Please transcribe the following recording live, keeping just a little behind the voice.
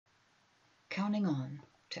counting on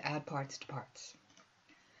to add parts to parts.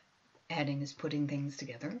 Adding is putting things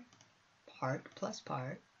together. Part plus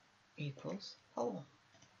part equals whole.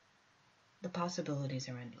 The possibilities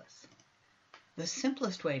are endless. The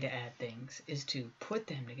simplest way to add things is to put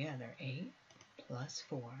them together, 8 plus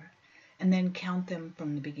 4, and then count them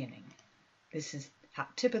from the beginning. This is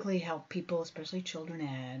typically how people, especially children,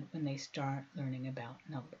 add when they start learning about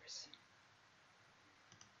numbers.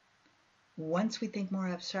 Once we think more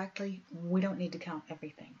abstractly, we don't need to count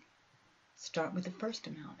everything. Start with the first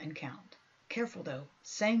amount and count. Careful though,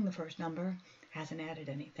 saying the first number hasn't added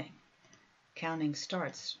anything. Counting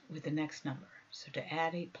starts with the next number. So to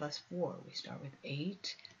add 8 plus 4, we start with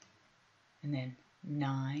 8, and then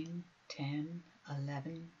 9, 10,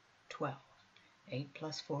 11, 12. 8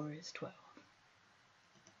 plus 4 is 12.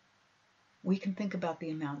 We can think about the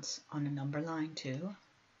amounts on a number line too.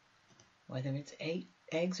 Whether it's 8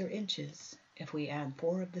 eggs or inches, if we add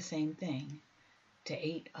 4 of the same thing to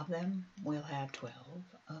 8 of them, we'll have 12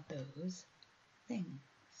 of those things.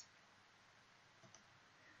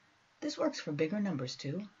 This works for bigger numbers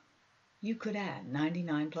too. You could add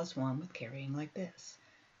 99 plus 1 with carrying like this.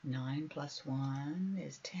 9 plus 1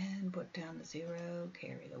 is 10, put down the 0,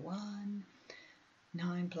 carry the 1.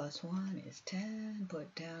 9 plus 1 is 10,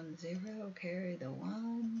 put down the 0, carry the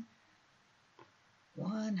 1.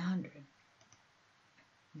 100.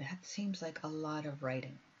 That seems like a lot of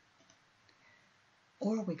writing.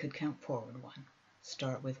 Or we could count forward one.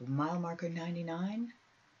 Start with mile marker 99.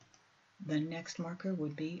 The next marker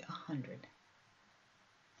would be 100.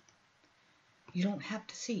 You don't have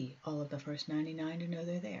to see all of the first 99 to know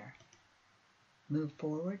they're there. Move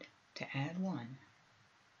forward to add 1.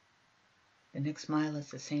 The next mile is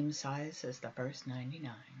the same size as the first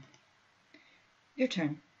 99. Your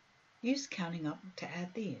turn. Use counting up to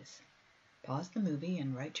add these. Pause the movie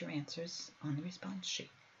and write your answers on the response sheet.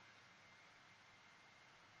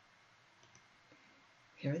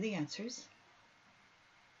 Here are the answers.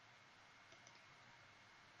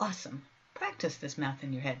 Awesome. Practice this math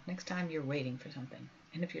in your head next time you're waiting for something.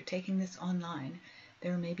 And if you're taking this online,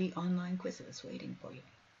 there may be online quizzes waiting for you.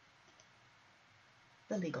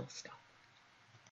 The legal stuff.